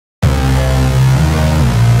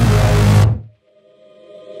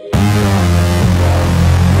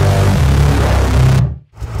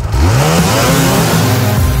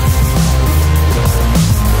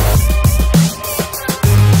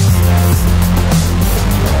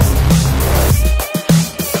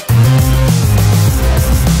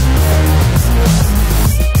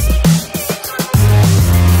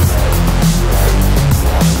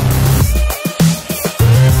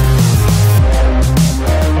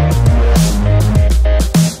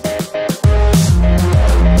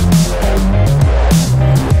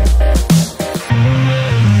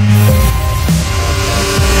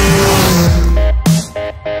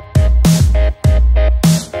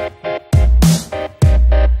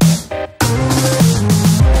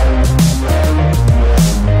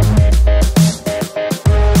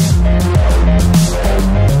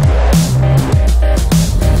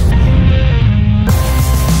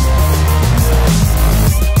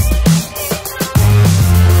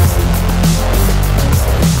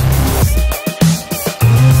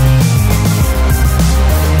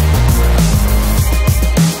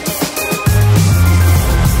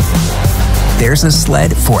there's a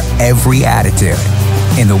sled for every attitude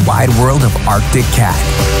in the wide world of Arctic Cat.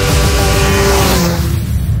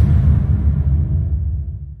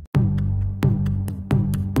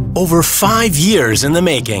 Over 5 years in the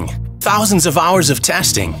making, thousands of hours of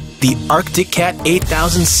testing, the Arctic Cat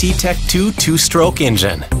 8000 C-Tech 2 two-stroke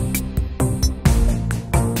engine.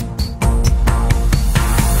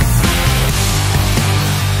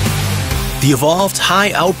 The evolved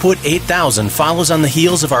high-output 8000 follows on the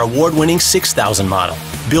heels of our award-winning 6000 model,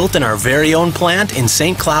 built in our very own plant in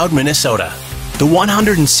St. Cloud, Minnesota. The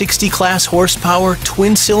 160 class horsepower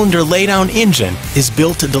twin-cylinder laydown engine is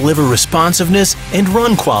built to deliver responsiveness and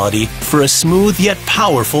run quality for a smooth yet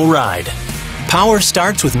powerful ride. Power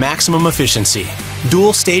starts with maximum efficiency.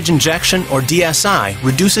 Dual stage injection, or DSI,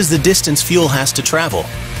 reduces the distance fuel has to travel.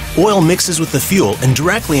 Oil mixes with the fuel and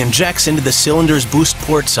directly injects into the cylinder's boost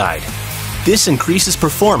port side. This increases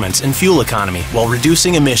performance and fuel economy while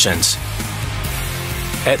reducing emissions.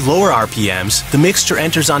 At lower RPMs, the mixture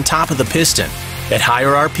enters on top of the piston. At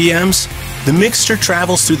higher RPMs, the mixture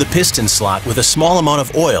travels through the piston slot with a small amount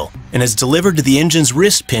of oil and is delivered to the engine's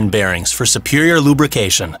wrist pin bearings for superior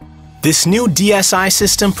lubrication. This new DSI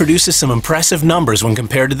system produces some impressive numbers when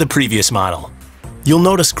compared to the previous model. You'll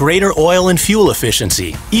notice greater oil and fuel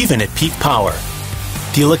efficiency, even at peak power.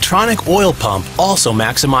 The electronic oil pump also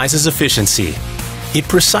maximizes efficiency. It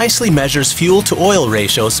precisely measures fuel-to-oil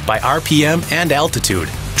ratios by RPM and altitude,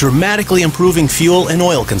 dramatically improving fuel and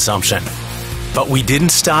oil consumption. But we didn't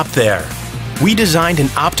stop there. We designed an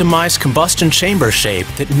optimized combustion chamber shape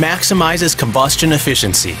that maximizes combustion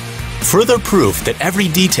efficiency. Further proof that every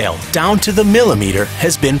detail, down to the millimeter,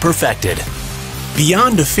 has been perfected.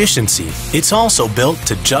 Beyond efficiency, it's also built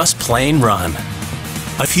to just plain run.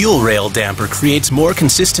 A fuel rail damper creates more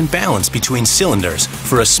consistent balance between cylinders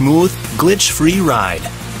for a smooth, glitch-free ride.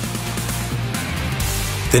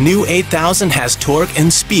 The new 8000 has torque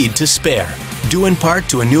and speed to spare, due in part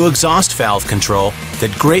to a new exhaust valve control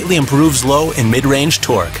that greatly improves low and mid-range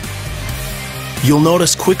torque. You'll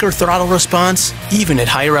notice quicker throttle response even at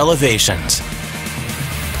higher elevations.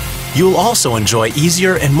 You'll also enjoy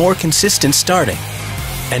easier and more consistent starting,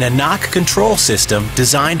 and a knock control system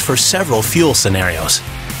designed for several fuel scenarios.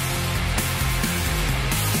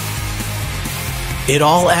 It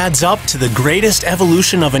all adds up to the greatest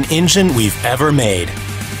evolution of an engine we've ever made.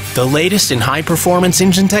 The latest in high-performance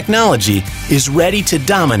engine technology is ready to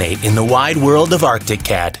dominate in the wide world of Arctic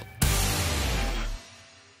Cat.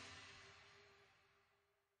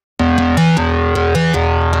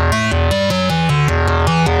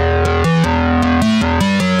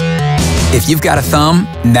 If you've got a thumb,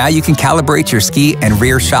 now you can calibrate your ski and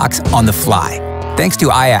rear shocks on the fly. Thanks to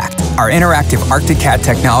iAct, our interactive Arctic Cat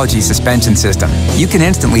technology suspension system, you can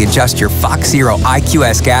instantly adjust your Fox Zero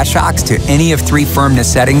IQS gas shocks to any of 3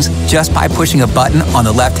 firmness settings just by pushing a button on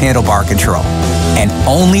the left handlebar control. And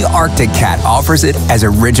only Arctic Cat offers it as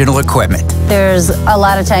original equipment. There's a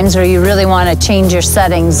lot of times where you really want to change your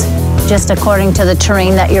settings just according to the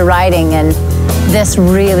terrain that you're riding, and this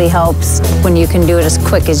really helps when you can do it as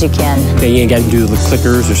quick as you can. Yeah, you ain't got to do the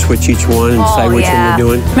clickers or switch each one and decide which one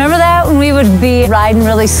you're doing. Remember that when we would be riding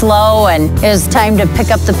really slow and it was time to pick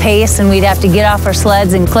up the pace and we'd have to get off our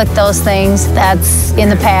sleds and click those things? That's in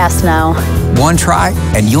the past now. One try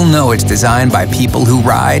and you'll know it's designed by people who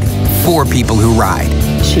ride for people who ride.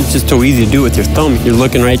 It's just so easy to do with your thumb. You're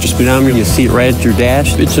looking right at your speedometer, you see it right at your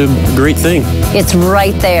dash. It's a great thing. It's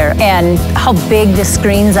right there, and how big the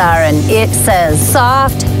screens are, and it says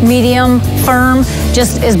soft, medium, firm,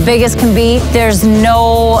 just as big as can be. There's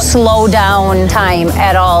no slow down time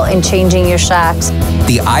at all in changing your shocks.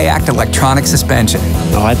 The iAct electronic suspension.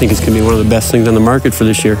 Oh, I think it's going to be one of the best things on the market for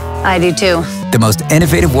this year. I do too. The most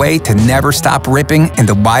innovative way to never stop ripping in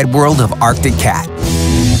the wide world of Arctic Cat.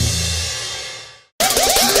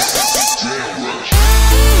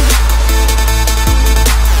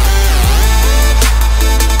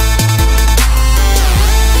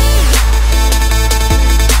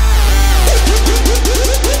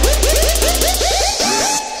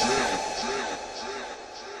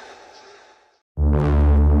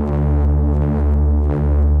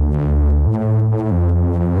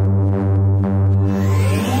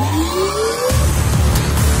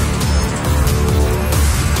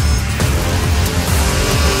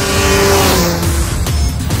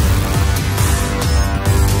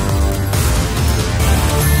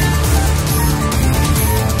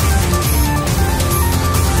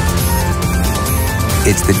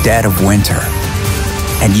 It's the dead of winter,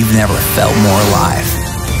 and you've never felt more alive.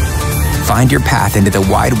 Find your path into the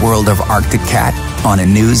wide world of Arctic Cat on a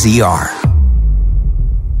new ZR.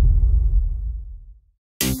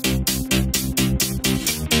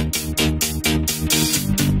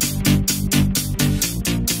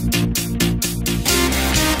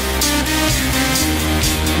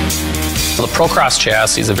 The Procross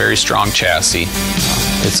chassis is a very strong chassis.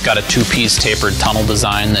 It's got a two-piece tapered tunnel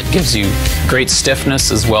design that gives you great stiffness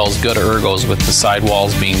as well as good ergos with the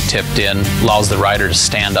sidewalls being tipped in. Allows the rider to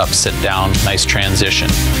stand up, sit down, nice transition.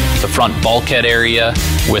 The front bulkhead area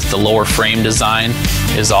with the lower frame design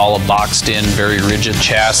is all a boxed-in, very rigid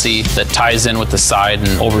chassis that ties in with the side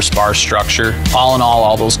and overspar structure. All in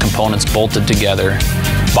all those components bolted together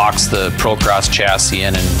box the Procross chassis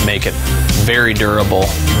in and make it very durable,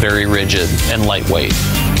 very rigid, and lightweight.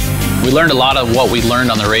 We learned a lot of what we learned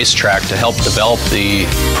on the racetrack to help develop the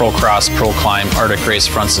Procross ProClimb Arctic Race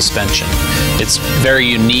front suspension. It's very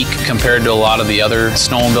unique compared to a lot of the other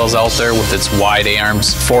snowmobiles out there with its wide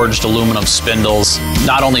A-arms, forged aluminum spindles.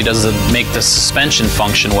 Not only does it make the suspension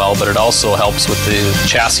function well, but it also helps with the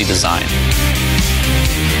chassis design.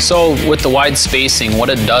 So with the wide spacing, what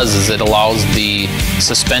it does is it allows the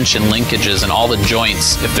suspension linkages and all the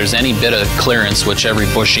joints, if there's any bit of clearance, which every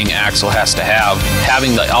bushing axle has to have,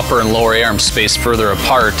 having the upper and lower A-arm spaced further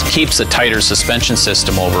apart keeps a tighter suspension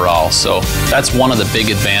system overall. So that's one of the big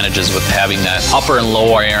advantages with having that upper and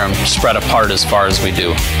lower A-arm spread apart as far as we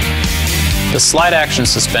do. The slide action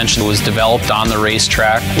suspension was developed on the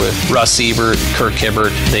racetrack with Russ Ebert, Kirk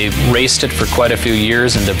Hibbert. They raced it for quite a few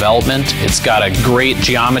years in development. It's got a great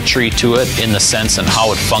geometry to it in the sense and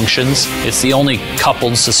how it functions. It's the only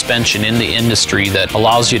coupled suspension in the industry that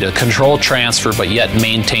allows you to control transfer but yet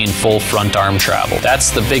maintain full front arm travel.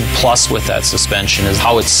 That's the big plus with that suspension, is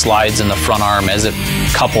how it slides in the front arm as it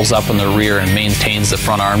couples up in the rear and maintains the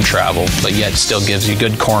front arm travel but yet still gives you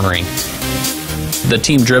good cornering. The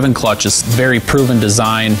team-driven clutch is very proven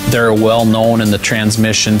design. They're well known in the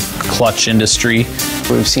transmission clutch industry.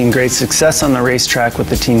 We've seen great success on the racetrack with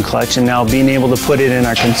the team clutch, and now being able to put it in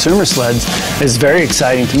our consumer sleds is very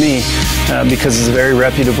exciting to me because it's a very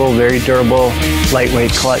reputable, very durable,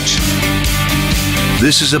 lightweight clutch.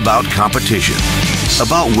 This is about competition,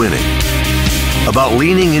 about winning, about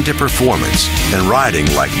leaning into performance and riding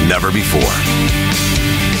like never before.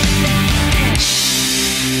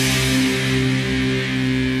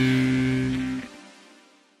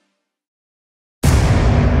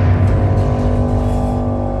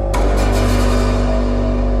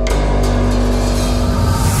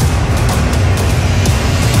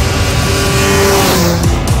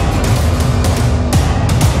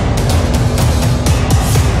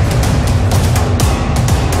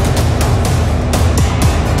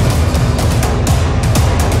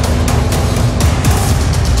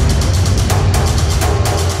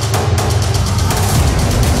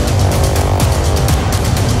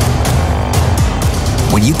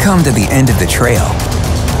 When you come to the end of the trail,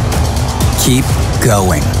 keep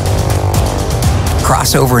going.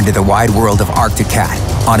 Cross over into the wide world of Arctic Cat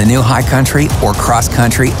on a new High Country or Cross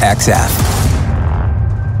Country XF.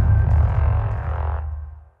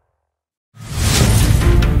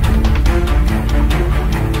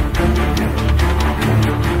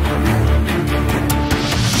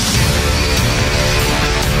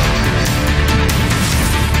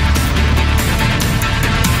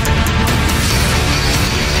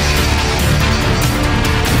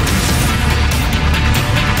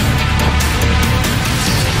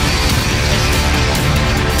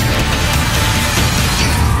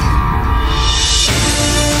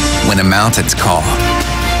 When the mountains call,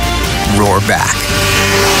 roar back.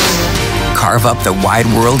 Carve up the wide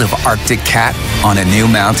world of Arctic Cat on a new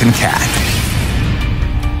Mountain Cat.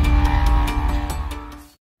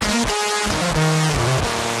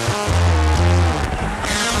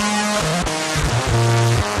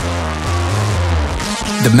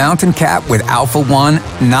 The Mountain Cat with Alpha One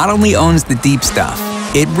not only owns the deep stuff,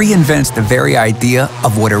 it reinvents the very idea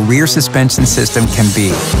of what a rear suspension system can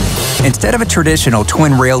be. Instead of a traditional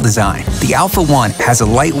twin rail design, the Alpha One has a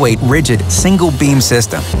lightweight, rigid, single beam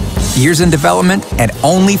system. Years in development and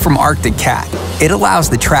only from Arctic Cat, it allows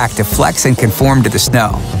the track to flex and conform to the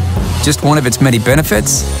snow. Just one of its many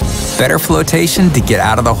benefits, better flotation to get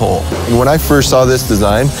out of the hole. When I first saw this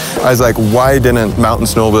design, I was like, why didn't mountain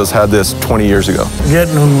snowmobiles have this 20 years ago?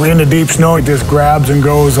 Getting in the deep snow, it just grabs and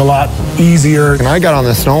goes a lot easier. And I got on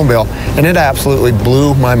the snowmobile, and it absolutely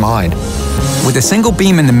blew my mind. With a single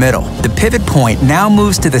beam in the middle, the pivot point now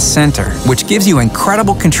moves to the center, which gives you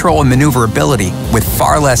incredible control and maneuverability with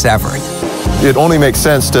far less effort. It only makes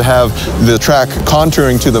sense to have the track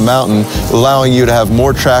contouring to the mountain, allowing you to have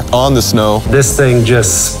more track on the snow. This thing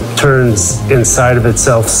just turns inside of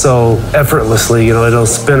itself so effortlessly. You know, it'll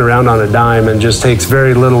spin around on a dime and just takes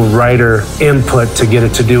very little rider input to get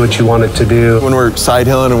it to do what you want it to do. When we're side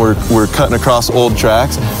hilling and we're cutting across old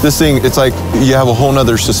tracks, this thing, it's like you have a whole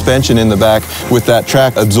nother suspension in the back with that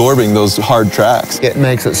track absorbing those hard tracks. It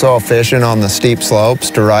makes it so efficient on the steep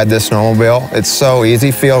slopes to ride this snowmobile. It's so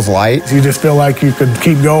easy, feels light. You just feel like you could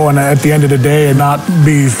keep going at the end of the day and not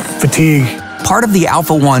be fatigued. Part of the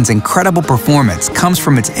Alpha One's incredible performance comes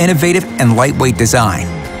from its innovative and lightweight design.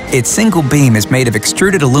 Its single beam is made of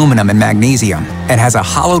extruded aluminum and magnesium and has a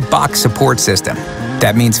hollowed box support system.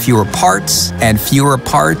 That means fewer parts, and fewer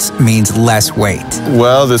parts means less weight.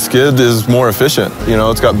 Well, the skid is more efficient. You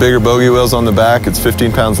know, it's got bigger bogey wheels on the back, it's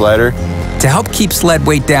 15 pounds lighter. To help keep sled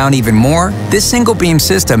weight down even more, this single beam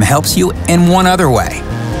system helps you in one other way.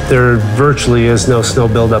 There virtually is no snow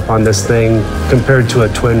buildup on this thing compared to a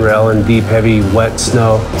twin rail in deep, heavy, wet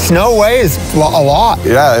snow. Snow weighs a lot.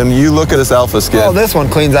 Yeah, and you look at this Alpha skid. Oh, this one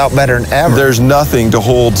cleans out better than ever. There's nothing to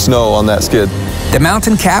hold snow on that skid. The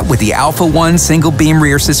Mountain Cat with the Alpha One single beam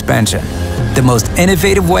rear suspension. The most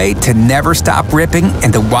innovative way to never stop ripping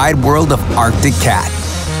in the wide world of Arctic Cat.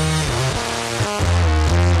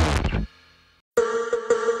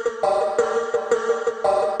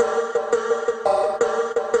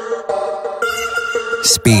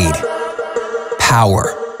 Speed,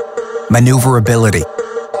 power, maneuverability,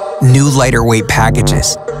 new lighter weight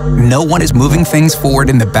packages. No one is moving things forward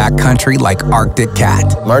in the backcountry like Arctic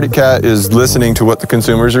Cat. Arctic Cat is listening to what the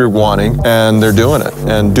consumers are wanting, and they're doing it,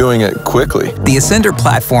 and doing it quickly. The Ascender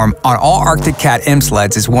platform on all Arctic Cat M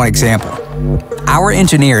sleds is one example. Our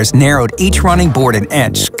engineers narrowed each running board an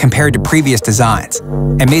inch compared to previous designs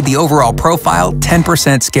and made the overall profile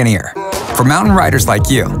 10% skinnier. For mountain riders like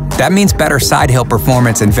you, that means better side hill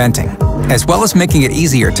performance and venting, as well as making it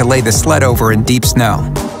easier to lay the sled over in deep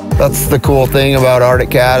snow. That's the cool thing about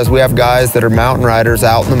Arctic Cat is we have guys that are mountain riders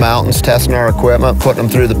out in the mountains testing our equipment, putting them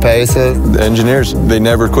through the paces. The engineers, they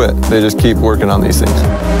never quit. They just keep working on these things.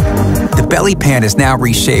 The belly pan is now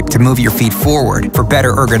reshaped to move your feet forward for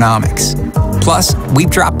better ergonomics. Plus, we've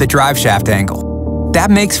dropped the drive shaft angle. That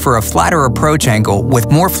makes for a flatter approach angle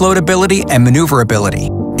with more floatability and maneuverability,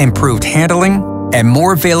 improved handling, and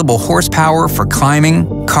more available horsepower for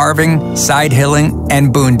climbing, carving, side hilling,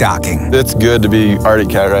 and boondocking. It's good to be Arctic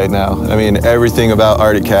Cat right now. I mean, everything about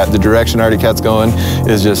Arctic Cat, the direction Arctic Cat's going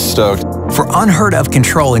is just stoked. For unheard of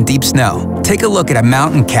control in deep snow, take a look at a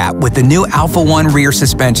Mountain Cat with the new Alpha One rear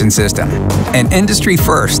suspension system. An industry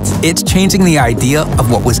first, it's changing the idea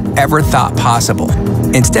of what was ever thought possible.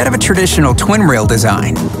 Instead of a traditional twin rail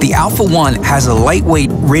design, the Alpha One has a lightweight,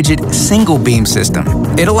 rigid, single beam system.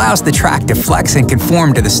 It allows the track to flex and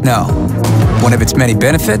conform to the snow. One of its many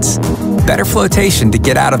benefits, better flotation to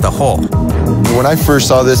get out of the hole. When I first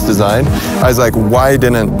saw this design, I was like, why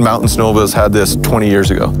didn't mountain snowmobiles had this 20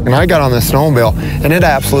 years ago? And I got on this snowmobile, and it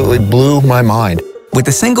absolutely blew my mind. With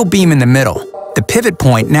the single beam in the middle, the pivot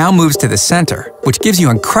point now moves to the center, which gives you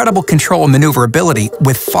incredible control and maneuverability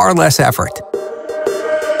with far less effort.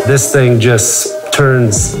 This thing just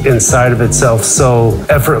turns inside of itself so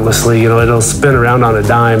effortlessly. You know, it'll spin around on a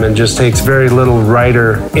dime and just takes very little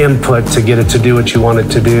rider input to get it to do what you want it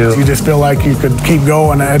to do. You just feel like you could keep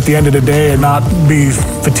going at the end of the day and not be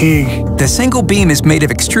fatigued. The single beam is made of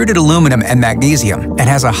extruded aluminum and magnesium and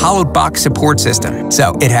has a hollowed box support system,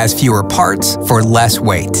 so it has fewer parts for less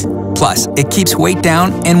weight. Plus, it keeps weight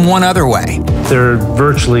down in one other way. There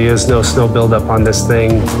virtually is no snow buildup on this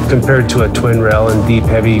thing compared to a twin rail in deep,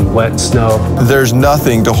 heavy, wet snow. There's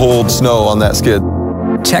nothing to hold snow on that skid.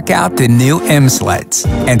 Check out the new M sleds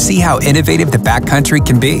and see how innovative the backcountry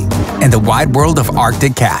can be in the wide world of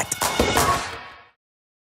Arctic Cat.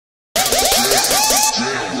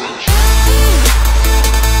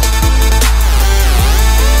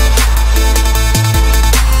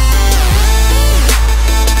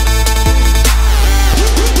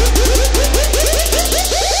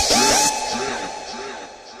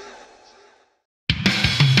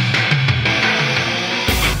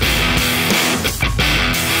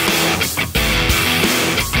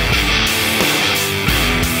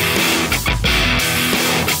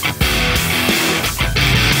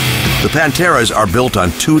 The Panteras are built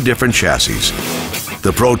on two different chassis,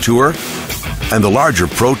 the Pro Tour and the larger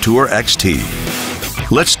Pro Tour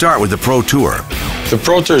XT. Let's start with the Pro Tour. The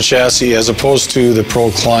Pro Tour chassis, as opposed to the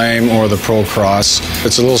Pro Climb or the Pro Cross,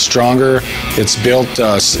 it's a little stronger. It's built,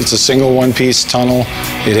 it's a single one-piece tunnel.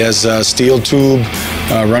 It has a steel tube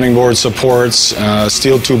running board supports,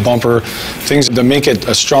 steel tube bumper, things that make it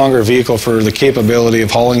a stronger vehicle for the capability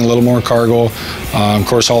of hauling a little more cargo, of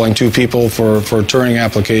course hauling 2 people for a touring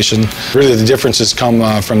application. Really the differences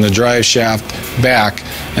come from the drive shaft back,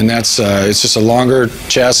 and that's it's just a longer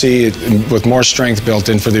chassis with more strength built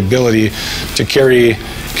in for the ability to carry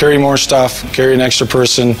more stuff, carry an extra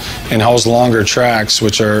person, and house longer tracks,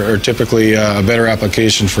 which are typically a better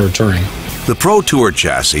application for touring. The Pro Tour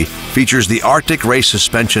chassis features the Arctic Race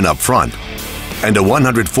suspension up front and a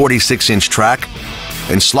 146-inch track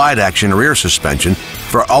and slide-action rear suspension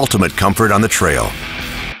for ultimate comfort on the trail.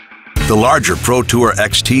 The larger Pro Tour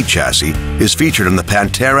XT chassis is featured on the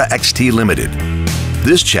Pantera XT Limited.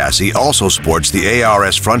 This chassis also sports the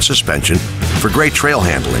ARS front suspension for great trail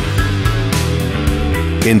handling.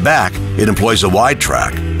 In back, it employs a wide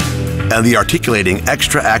track and the articulating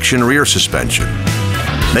extra action rear suspension,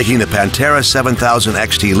 making the Pantera 7000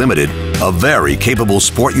 XT Limited a very capable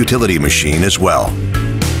sport utility machine as well.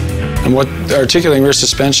 And what the articulating rear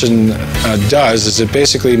suspension does is it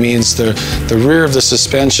basically means the rear of the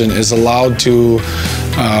suspension is allowed to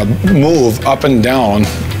move up and down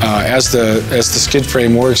as the skid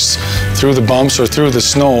frame works through the bumps or through the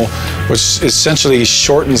snow, which essentially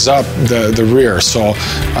shortens up the rear. So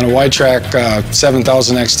on a wide track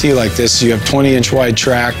 7000 XT like this, you have 20-inch wide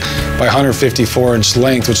track by 154-inch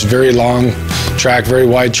length, which is very long track, very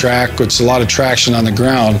wide track, which is a lot of traction on the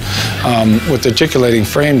ground. What the articulating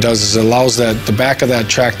frame does is it allows the back of that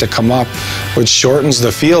track to come up, which shortens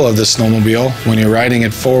the feel of the snowmobile when you're riding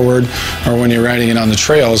it forward or when you're riding it on the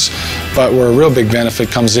trails. But where a real big benefit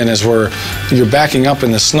comes in is where you're backing up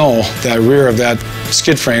in the snow, that rear of that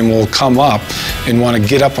skid frame will come up and want to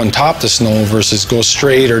get up on top of the snow versus go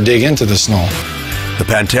straight or dig into the snow. The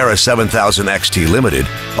Pantera 7000 XT Limited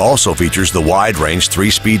also features the wide-range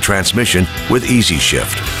 3-speed transmission with easy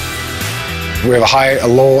shift. We have a high, a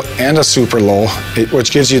low, and a super low,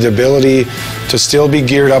 which gives you the ability to still be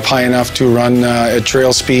geared up high enough to run at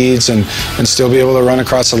trail speeds and still be able to run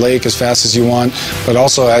across a lake as fast as you want, but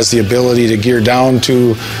also has the ability to gear down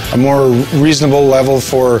to a more reasonable level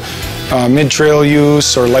for mid-trail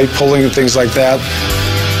use or light pulling and things like that.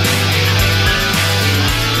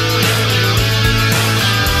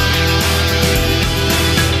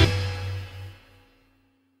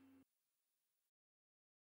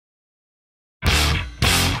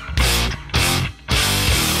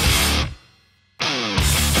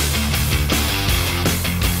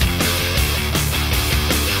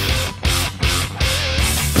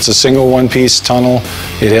 It's a single one-piece tunnel.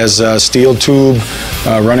 It has steel tube,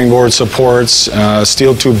 running board supports,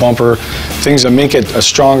 steel tube bumper, things that make it a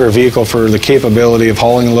stronger vehicle for the capability of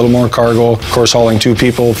hauling a little more cargo, of course hauling 2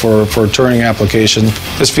 people for a touring application.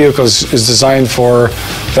 This vehicle is designed for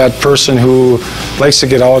that person who likes to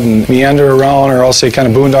get out and meander around, or I'll say kind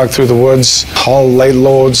of boondock through the woods, haul light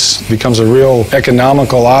loads. It becomes a real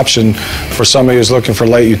economical option for somebody who's looking for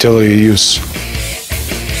light utility use.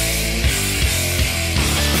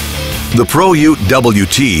 The Pro Ute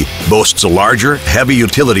WT boasts a larger, heavy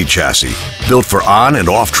utility chassis built for on and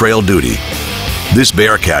off-trail duty. This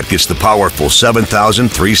Bearcat gets the powerful 7000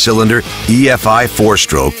 3-cylinder EFI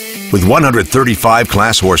 4-stroke with 135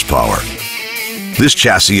 class horsepower. This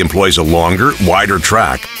chassis employs a longer, wider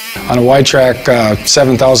track. On a wide track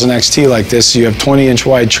 7000 XT like this, you have 20-inch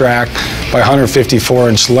wide track by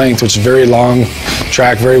 154-inch length, which is very long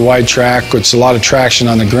track, very wide track, which is a lot of traction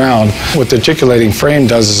on the ground. What the articulating frame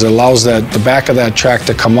does is it allows the back of that track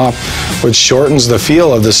to come up, which shortens the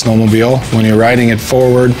feel of the snowmobile when you're riding it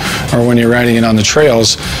forward or when you're riding it on the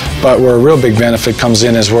trails. But where a real big benefit comes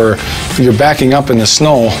in is where you're backing up in the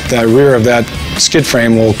snow, that rear of that skid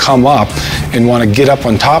frame will come up and want to get up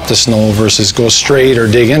on top of the snow versus go straight or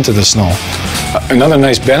dig into the snow. Another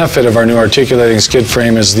nice benefit of our new articulating skid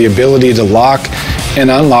frame is the ability to lock and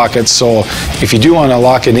unlock it. So if you do want to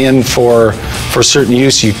lock it in for certain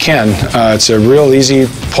use, you can. It's a real easy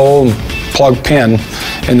pull plug pin,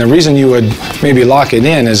 and the reason you would maybe lock it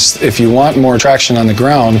in is if you want more traction on the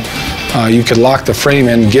ground, you could lock the frame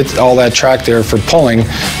in, get all that track there for pulling.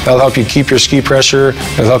 That'll help you keep your ski pressure.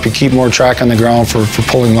 It'll help you keep more track on the ground for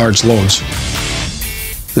pulling large loads.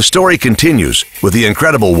 The story continues with the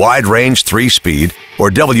incredible wide-range 3-speed, or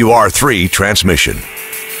WR3, transmission.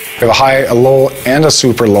 We have a high, a low, and a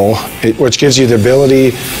super low, which gives you the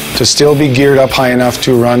ability to still be geared up high enough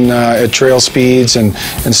to run at trail speeds and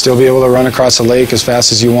still be able to run across a lake as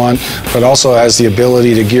fast as you want, but also has the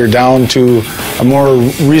ability to gear down to a more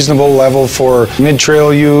reasonable level for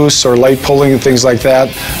mid-trail use or light pulling and things like that.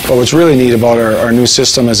 But what's really neat about our new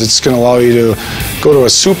system is it's going to allow you to go to a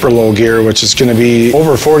super low gear, which is going to be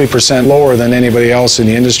over 40% lower than anybody else in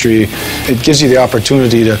the industry. It gives you the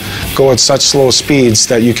opportunity to go at such slow speeds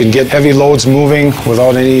that you can get heavy loads moving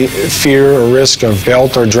without any fear or risk of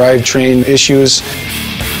belt or drivetrain issues.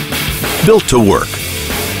 Built to work,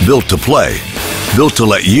 built to play, built to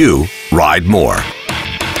let you ride more.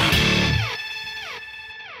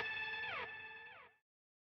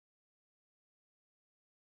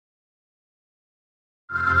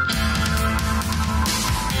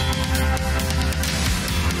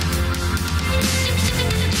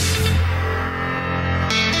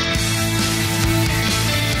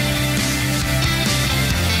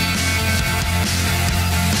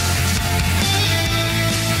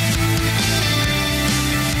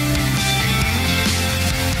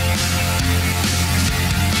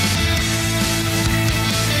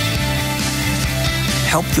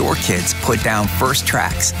 Help your kids put down first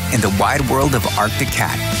tracks in the wide world of Arctic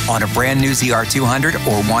Cat on a brand new ZR200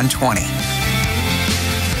 or 120.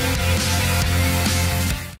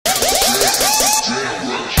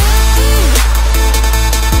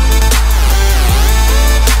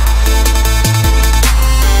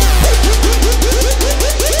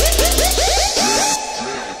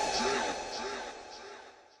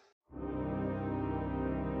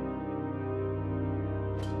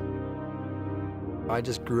 I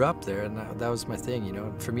just grew up there, and that was my thing, you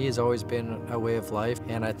know. For me, it's always been a way of life,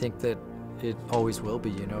 and I think that it always will be,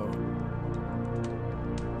 you know.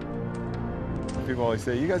 People always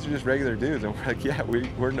say, you guys are just regular dudes, and we're like, yeah,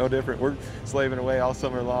 we're no different. We're slaving away all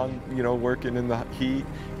summer long, you know, working in the heat,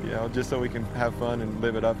 you know, just so we can have fun and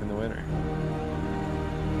live it up in the winter.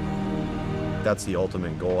 That's the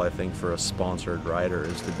ultimate goal, I think, for a sponsored rider,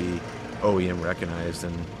 is to be OEM recognized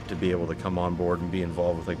and to be able to come on board and be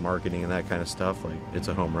involved with like marketing and that kind of stuff. Like, it's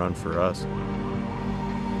a home run for us.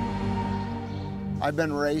 I've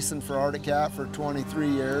been racing for Arctic Cat for 23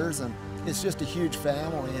 years, and it's just a huge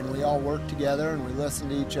family, and we all work together and we listen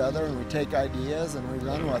to each other and we take ideas and we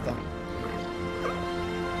run with them.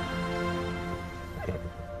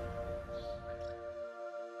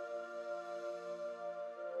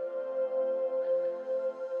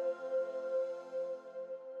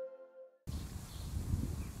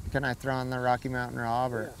 Can I throw in the Rocky Mountain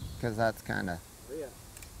Rob, or because that's kind of...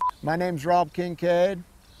 My name's Rob Kincaid,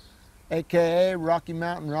 aka Rocky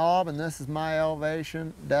Mountain Rob, and this is my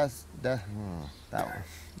elevation. That one.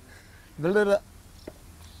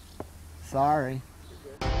 Sorry.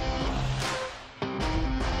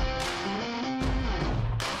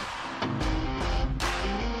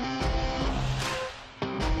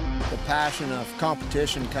 The passion of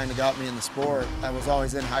competition kind of got me in the sport. I was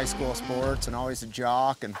always in high school sports and always a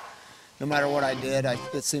jock, and no matter what I did,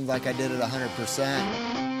 it seemed like I did it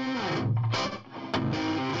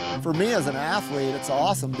 100%. For me as an athlete, it's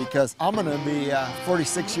awesome because I'm going to be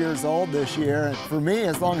 46 years old this year, and for me,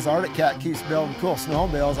 as long as Arctic Cat keeps building cool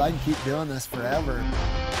snowmobiles, I can keep doing this forever.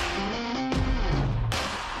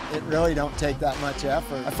 It really don't take that much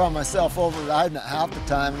effort. I find myself overriding it half the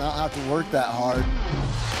time and I don't have to work that hard.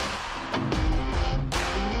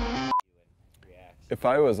 If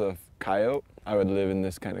I was a coyote, I would live in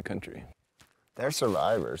this kind of country. They're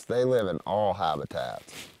survivors. They live in all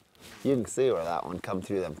habitats. You can see where that one come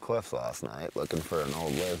through them cliffs last night looking for an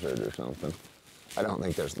old lizard or something. I don't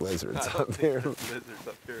think there's lizards up here. Lizards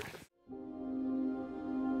up here.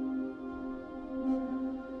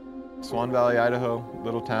 Swan Valley, Idaho,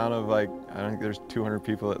 little town of like, I don't think there's 200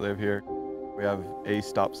 people that live here. We have a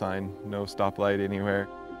stop sign, no stoplight anywhere.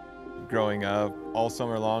 Growing up, all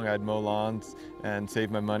summer long I'd mow lawns and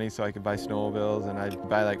save my money so I could buy snowmobiles, and I'd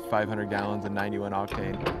buy like 500 gallons of 91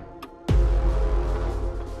 octane.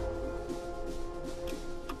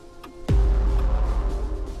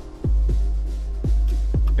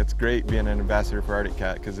 It's great being an ambassador for Arctic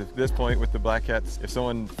Cat, because at this point with the Black Cats, if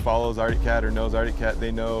someone follows Arctic Cat or knows Arctic Cat,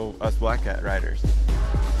 they know us Black Cat riders.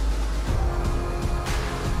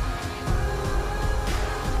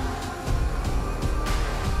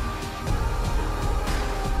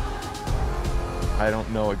 I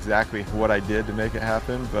don't know exactly what I did to make it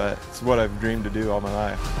happen, but it's what I've dreamed to do all my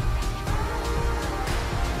life.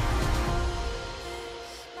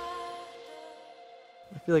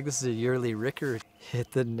 I feel like this is a yearly Ricker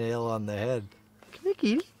hit the nail on the head. Come here,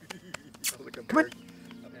 kitty. Come on.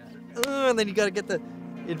 Oh, and then you gotta get the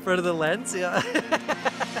In front of the lens, yeah.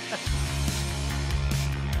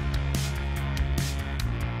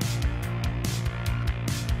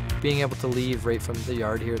 Being able to leave right from the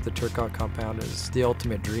yard here at the Turcotte compound is the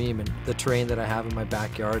ultimate dream, and the terrain that I have in my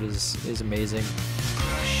backyard is amazing.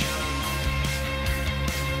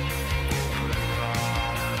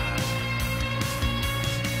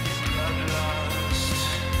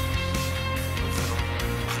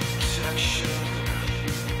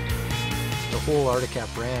 The whole Arctic Cat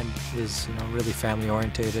brand is, really family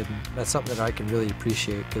orientated, and that's something that I can really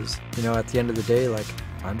appreciate because, at the end of the day, like,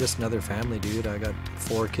 I'm just another family dude. I got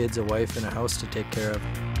 4 kids, a wife, and a house to take care of.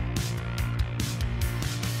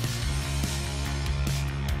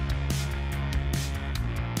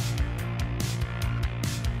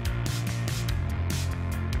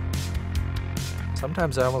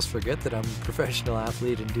 Sometimes I almost forget that I'm a professional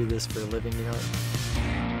athlete and do this for a living,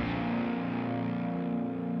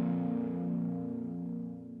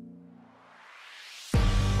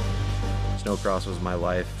 Snowcross was my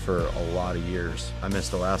life for a lot of years. I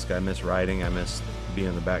missed Alaska, I missed riding, I missed being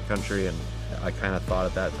in the backcountry, and I kind of thought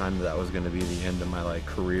at that time that was going to be the end of my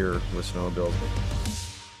career with snowmobiles.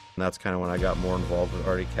 And that's kind of when I got more involved with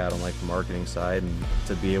Arctic Cat on the marketing side, and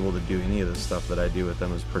to be able to do any of the stuff that I do with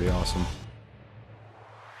them is pretty awesome.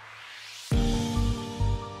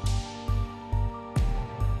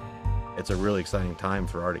 It's a really exciting time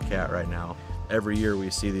for Arctic Cat right now. Every year we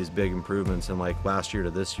see these big improvements, and last year to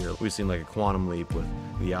this year, we've seen a quantum leap with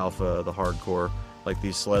the Alpha, the Hardcore,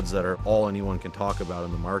 these sleds that are all anyone can talk about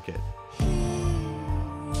in the market.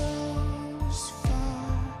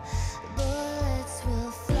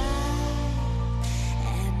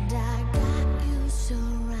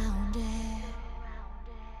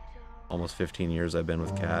 Almost 15 years I've been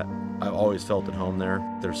with Cat. I've always felt at home there.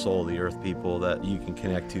 They're soul of the earth people that you can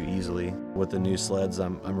connect to easily. With the new sleds,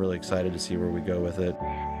 I'm really excited to see where we go with it.